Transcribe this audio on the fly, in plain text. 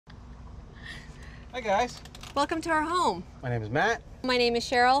Hi guys. Welcome to our home. My name is Matt. My name is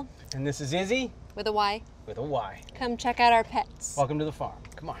Cheryl. And this is Izzy. With a Y. With a Y. Come check out our pets. Welcome to the farm.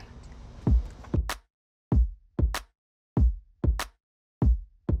 Come on.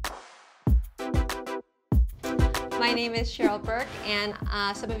 My name is Cheryl Burke, and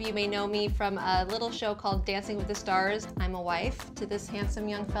some of you may know me from a little show called Dancing with the Stars. I'm a wife to this handsome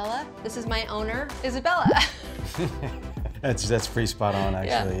young fella. This is my owner, Ysabella. That's pretty spot on,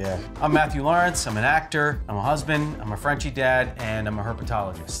 actually, yeah. I'm Matthew Lawrence. I'm an actor, I'm a husband, I'm a Frenchie dad, and I'm a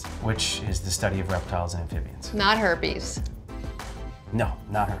herpetologist, which is the study of reptiles and amphibians. Not herpes. No,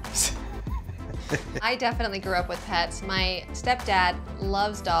 not herpes. I definitely grew up with pets. My stepdad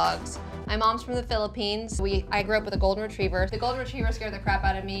loves dogs. My mom's from the Philippines. I grew up with a golden retriever. The golden retriever scared the crap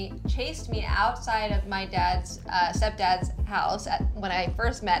out of me, chased me outside of my stepdad's house when I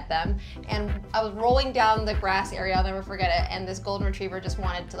first met them, and I was rolling down the grass area, I'll never forget it, and this golden retriever just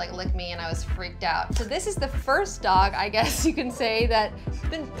wanted to like lick me, and I was freaked out. So this is the first dog, I guess you can say, that's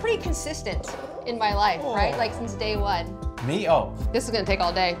been pretty consistent in my life, right? Like since day one. Me? Oh. This is gonna take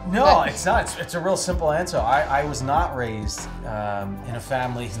all day. No, it's not. It's a real simple answer. I was not raised in a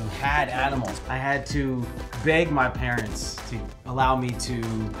family who had animals. I had to beg my parents to allow me to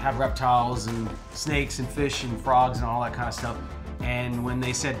have reptiles and snakes and fish and frogs and all that kind of stuff. And when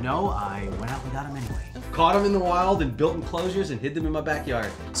they said no, I went out and got them anyway. Caught them in the wild and built enclosures and hid them in my backyard.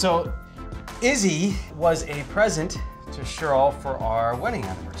 So Izzy was a present to Cheryl for our wedding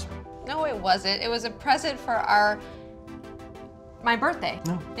anniversary. No, it wasn't. It was a present for my birthday.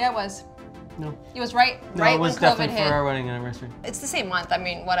 No. Yeah, it was. No. It was right it when was COVID definitely hit. for our wedding anniversary. It's the same month. I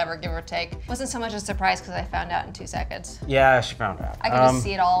mean, whatever, give or take. It wasn't so much a surprise because I found out in 2 seconds. Yeah, she found out. I could just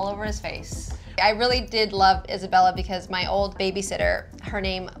see it all over his face. I really did love Ysabella because my old babysitter, her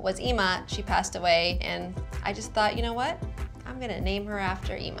name was Ima. She passed away, and I just thought, you know what? I'm gonna name her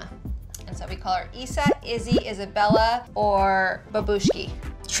after Ima. And so we call her Isa, Izzy, Ysabella, or Babushki.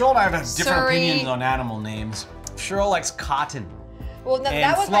 Cheryl and I have different opinions on animal names. Cheryl likes cotton. Well, no,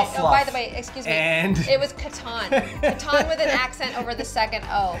 that was fluff, oh, by the way, excuse me. And it was Catan. Catan with an accent over the second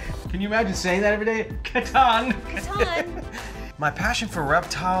O. Can you imagine saying that every day? Catan. Catan. My passion for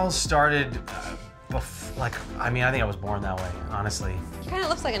reptiles started, I think I was born that way, honestly. He kind of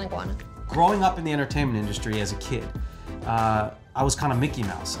looks like an iguana. Growing up in the entertainment industry as a kid, I was kind of Mickey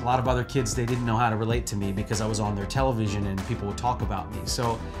Mouse. A lot of other kids, they didn't know how to relate to me because I was on their television and people would talk about me.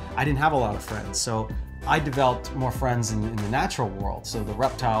 So I didn't have a lot of friends. So I developed more friends in the natural world. So the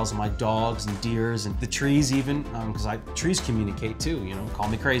reptiles and my dogs and deers and the trees even, because trees communicate too, you know, call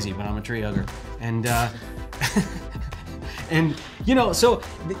me crazy, but I'm a tree hugger. And, and you know, so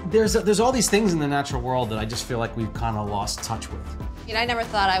there's all these things in the natural world that I just feel like we've kind of lost touch with. You know, I never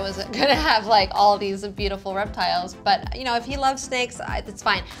thought I was gonna have like all these beautiful reptiles, but you know, if he loves snakes, it's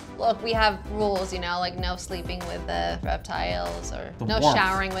fine. Look, we have rules, you know, like no sleeping with the reptiles or no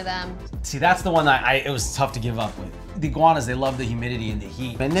showering with them. See, that's the one that it was tough to give up with. The iguanas, they love the humidity and the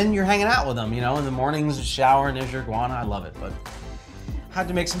heat. And then you're hanging out with them, you know, in the mornings, showering, there's your iguana, I love it. But had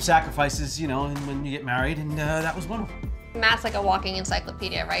to make some sacrifices, you know, and when you get married, and that was one of them. Matt's like a walking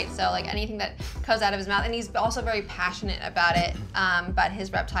encyclopedia, right? So like anything that comes out of his mouth, and he's also very passionate about it, about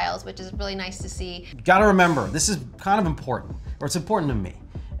his reptiles, which is really nice to see. You gotta remember, this is kind of important, or it's important to me,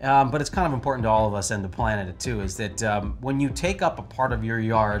 but it's kind of important to all of us and the planet too, is that when you take up a part of your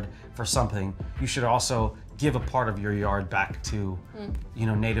yard for something, you should also give a part of your yard back to, you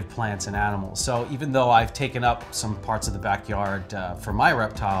know, native plants and animals. So even though I've taken up some parts of the backyard for my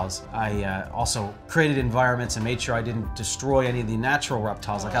reptiles, I also created environments and made sure I didn't destroy any of the natural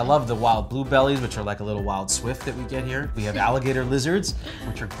reptiles. Like I love the wild bluebellies, which are like a little wild swift that we get here. We have alligator lizards,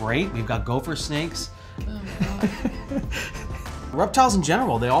 which are great. We've got gopher snakes. Oh my God. Reptiles in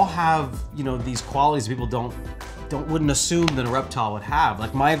general, they all have, you know, these qualities people wouldn't assume that a reptile would have.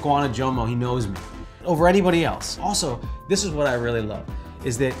 Like my iguana Jomo, he knows me over anybody else. Also, this is what I really love,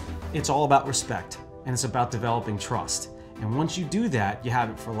 is that it's all about respect and it's about developing trust. And once you do that, you have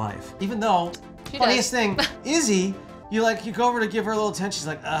it for life. Even though, funniest thing, Izzy, you go over to give her a little attention, she's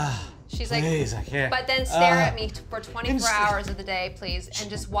like, she's please, like, I can't. But then stare at me for 24 hours of the day, please, and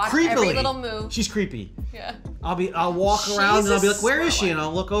just watch every little move. She's creepy. Yeah. I'll walk around and I'll be like, where is she? And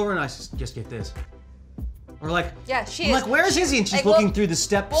I'll look over and I just get this. Or like, yeah, she I'm is. like, where is Izzy? And she's looking through the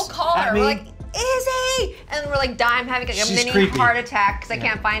steps. We'll call her. We're like, Izzy! And we're like dying, having like a mini heart attack because I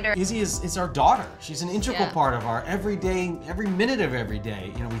can't find her. Izzy is our daughter. She's an integral part of our everyday, every minute of every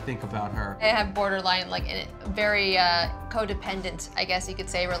day. You know, we think about her. I have borderline, like a very codependent, I guess you could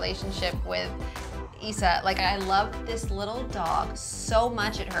say, relationship with Isa. Like I love this little dog so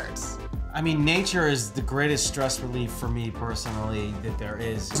much it hurts. I mean, nature is the greatest stress relief for me personally that there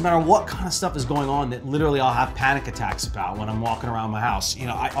is. No matter what kind of stuff is going on that literally I'll have panic attacks about when I'm walking around my house. You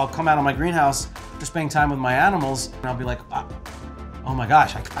know, I'll come out of my greenhouse after spending time with my animals and I'll be like, oh my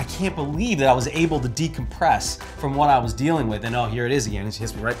gosh, I can't believe that I was able to decompress from what I was dealing with. And oh, here it is again. It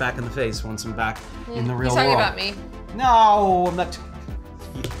hits me right back in the face once I'm back in the real world. You're talking about me. No, I'm not.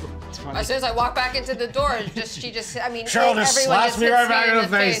 As soon as I walk back into the door, I mean, Cheryl just slaps me right back in the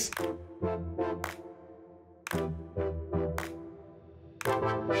face.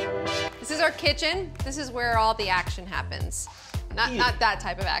 This is our kitchen. This is where all the action happens. Not that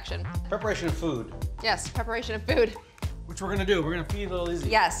type of action. Preparation of food. Yes, preparation of food. Which we're gonna do. We're gonna feed little Izzy.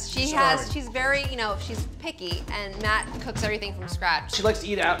 Yes, she's very, you know, she's picky, and Matt cooks everything from scratch. She likes to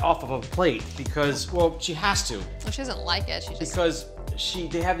eat out off of a plate because, well, she has to. Well, she doesn't like it. She just because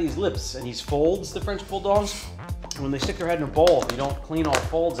they have these lips and these folds, the French bulldogs. And when they stick their head in a bowl, if you don't clean all the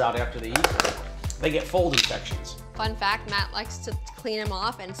folds out after they eat, they get fold infections. Fun fact: Matt likes to clean them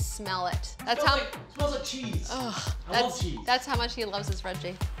off and smell it. That's smells like cheese. Oh, I love cheese. That's how much he loves his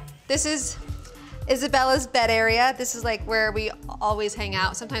Frenchie. This is Isabella's bed area. This is like where we always hang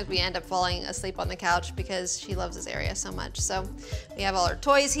out. Sometimes we end up falling asleep on the couch because she loves this area so much. So we have all her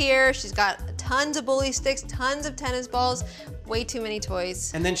toys here. She's got tons of bully sticks, tons of tennis balls, way too many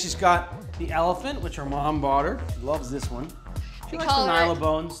toys. And then she's got the elephant, which her mom bought her. She loves this one. She likes the Nyla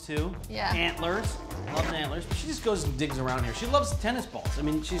bones too. Yeah. Antlers. Loves antlers. But she just goes and digs around here. She loves tennis balls. I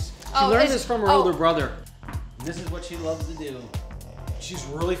mean, she learned this from her older brother. And this is what she loves to do. She's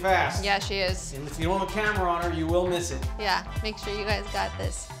really fast. Yeah, she is. And if you don't have a camera on her, you will miss it. Yeah, make sure you guys got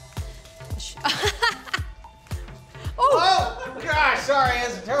this. Oh, gosh, sorry, it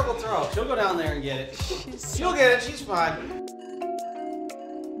has a terrible throw. She'll go down there and get it. She'll get it, she's fine.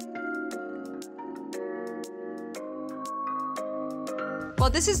 Well,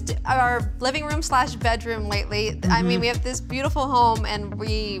 this is our living room / bedroom lately. I mean, we have this beautiful home and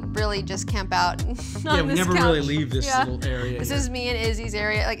we really just camp out on this we never couch. really leave this little area. This is me and Izzy's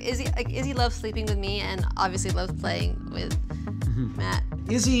area. Like Izzy loves sleeping with me and obviously loves playing with Matt.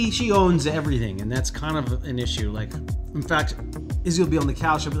 Izzy, she owns everything, and that's kind of an issue. Like, in fact, Izzy will be on the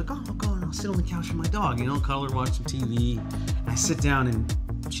couch. I'll be like, oh, I'll go and I'll sit on the couch with my dog, you know, cuddle her, watch some TV. And I sit down and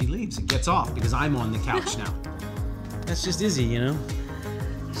she leaves and gets off because I'm on the couch now. That's just Izzy, you know?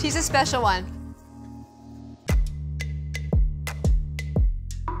 She's a special one.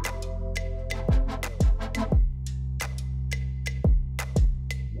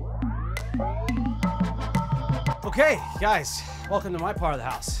 Okay, guys, welcome to my part of the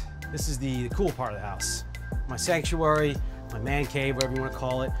house. This is the cool part of the house. My sanctuary, my man cave, whatever you want to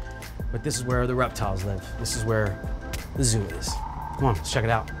call it. But this is where the reptiles live. This is where the zoo is. Come on, let's check it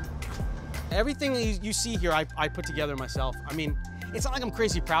out. Everything you see here, I put together myself. I mean, it's not like I'm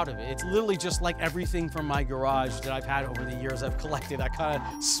crazy proud of it. It's literally just like everything from my garage that I've had over the years I've collected. I kind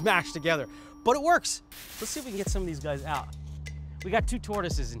of smashed together, but it works. Let's see if we can get some of these guys out. We got 2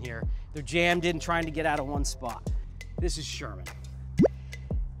 tortoises in here. They're jammed in, trying to get out of one spot. This is Sherman.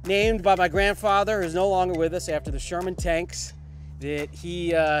 Named by my grandfather, who's no longer with us, after the Sherman tanks that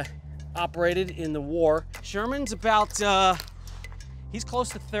he operated in the war. Sherman's about, he's close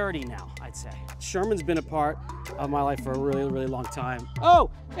to 30 now, I'd say. Sherman's been a part of my life for a really, really long time.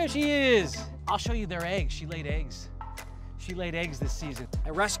 Oh, there she is. I'll show you their eggs. She laid eggs. She laid eggs this season. I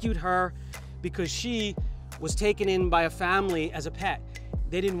rescued her because she was taken in by a family as a pet.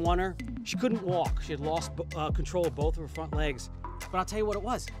 They didn't want her. She couldn't walk. She had lost control of both of her front legs. But I'll tell you what it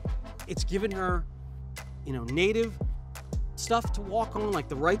was. It's given her, you know, native stuff to walk on, like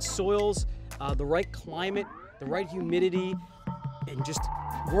the right soils, the right climate, the right humidity, and just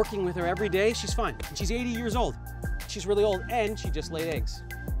working with her every day, she's fine. And she's 80 years old. She's really old, and she just laid eggs.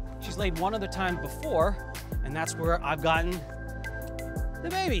 She's laid one other time before, and that's where I've gotten the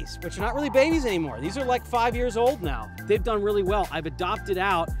babies, which are not really babies anymore. These are like 5 years old now. They've done really well. I've adopted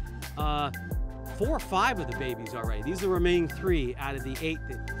out 4 or 5 of the babies already. These are the remaining 3 out of the 8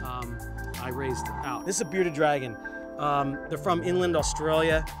 that I raised out. This is a bearded dragon. They're from inland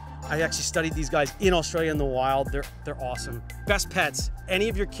Australia. I actually studied these guys in Australia in the wild. They're awesome. Best pets. Any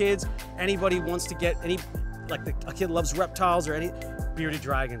of your kids, anybody wants to get any, like a kid loves reptiles or any, bearded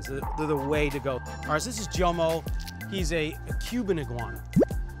dragons. They're the way to go. All right, so this is Jomo. He's a Cuban iguana.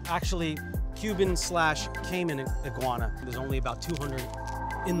 Actually, Cuban / Cayman iguana. There's only about 200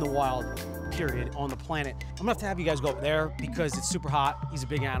 in the wild, period, on the planet. I'm gonna have to you guys go up there because it's super hot. He's a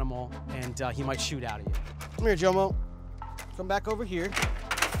big animal and he might shoot out of you. Come here, Jomo. Come back over here.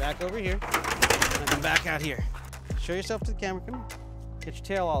 Back over here. And come back out here. Show yourself to the camera. Come here. Get your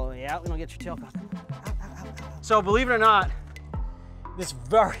tail all the way out. We don't get your tail back. So believe it or not, this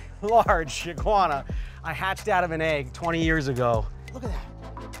very, large iguana I hatched out of an egg 20 years ago. Look at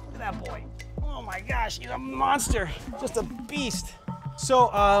that. Look at that boy. Oh my gosh, he's a monster. Just a beast. So,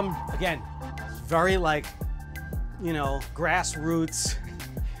 again, very like, you know, grassroots,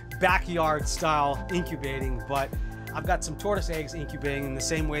 backyard style incubating, but I've got some tortoise eggs incubating in the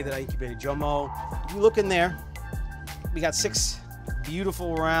same way that I incubated Jomo. If you look in there, we got 6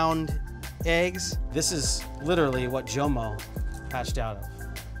 beautiful round eggs. This is literally what Jomo hatched out of.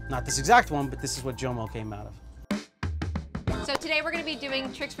 Not this exact one, but this is what Jomo came out of. So today we're going to be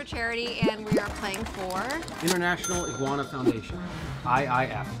doing tricks for charity, and we are playing for International Iguana Foundation,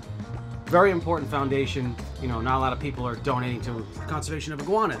 IIF. Very important foundation. You know, not a lot of people are donating to the conservation of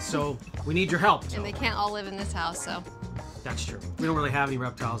iguanas, so we need your help. And they can't all live in this house, so. That's true. We don't really have any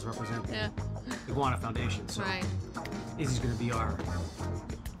reptiles representing the Iguana Foundation, so right. Izzy's going to be our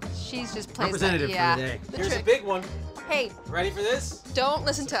She's just plays representative that, for the day. The Here's trick. a big one. Hey, Ready for this? don't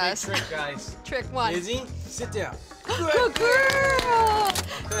listen to Big us. trick, guys. Trick 1. Izzy, sit down. Good girl.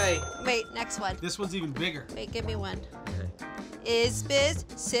 Okay. Wait, next one. This one's even bigger. Wait, give me one. Okay. Biz,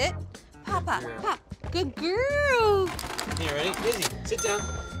 sit. Papa, Good girl. pop. Good girl. Here, ready? Izzy, sit down.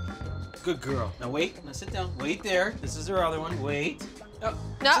 Good girl. Now wait. Now sit down. Wait there. This is her other one. Wait. Oh,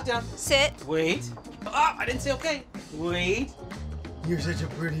 No, sit down. sit. Wait. Oh, I didn't say okay. Wait. You're such a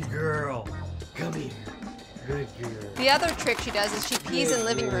pretty girl. Come here. Good girl. The other trick she does is she pees in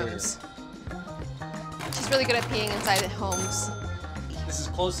living girl. rooms. She's really good at peeing inside homes. This is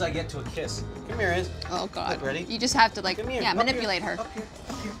as close as I get to a kiss. Come here, Iz. Oh God. Good, ready? You just have to like, Come here. yeah, Up manipulate here. her. Up here.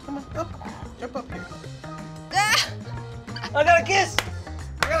 Up here. Come on. Up. Jump up here. Ah! I got a kiss.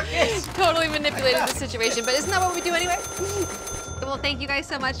 I got a kiss. Totally manipulated the situation, but isn't that what we do anyway? Well, thank you guys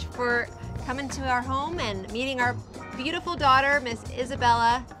so much for coming to our home and meeting our beautiful daughter, Miss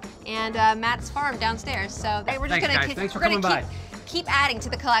Ysabella, and Matt's farm downstairs. So we're just Thanks, gonna guys. Thanks for we're gonna coming by. keep adding to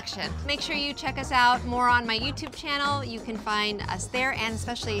the collection. Make sure you check us out more on my YouTube channel. You can find us there, and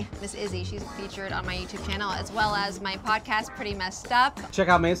especially Miss Izzy. She's featured on my YouTube channel, as well as my podcast, Pretty Messed Up. Check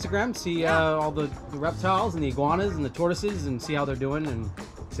out my Instagram, see all the reptiles and the iguanas and the tortoises, and see how they're doing, and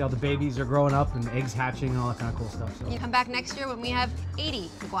see how the babies are growing up and eggs hatching and all that kind of cool stuff. So. You come back next year when we have 80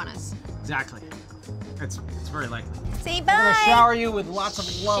 iguanas. Exactly. It's very likely. Say I'm bye. gonna shower you with lots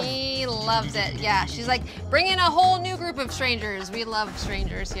of love. She loves it. Yeah, she's like, bring in a whole new group of strangers. We love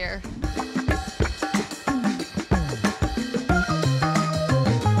strangers here.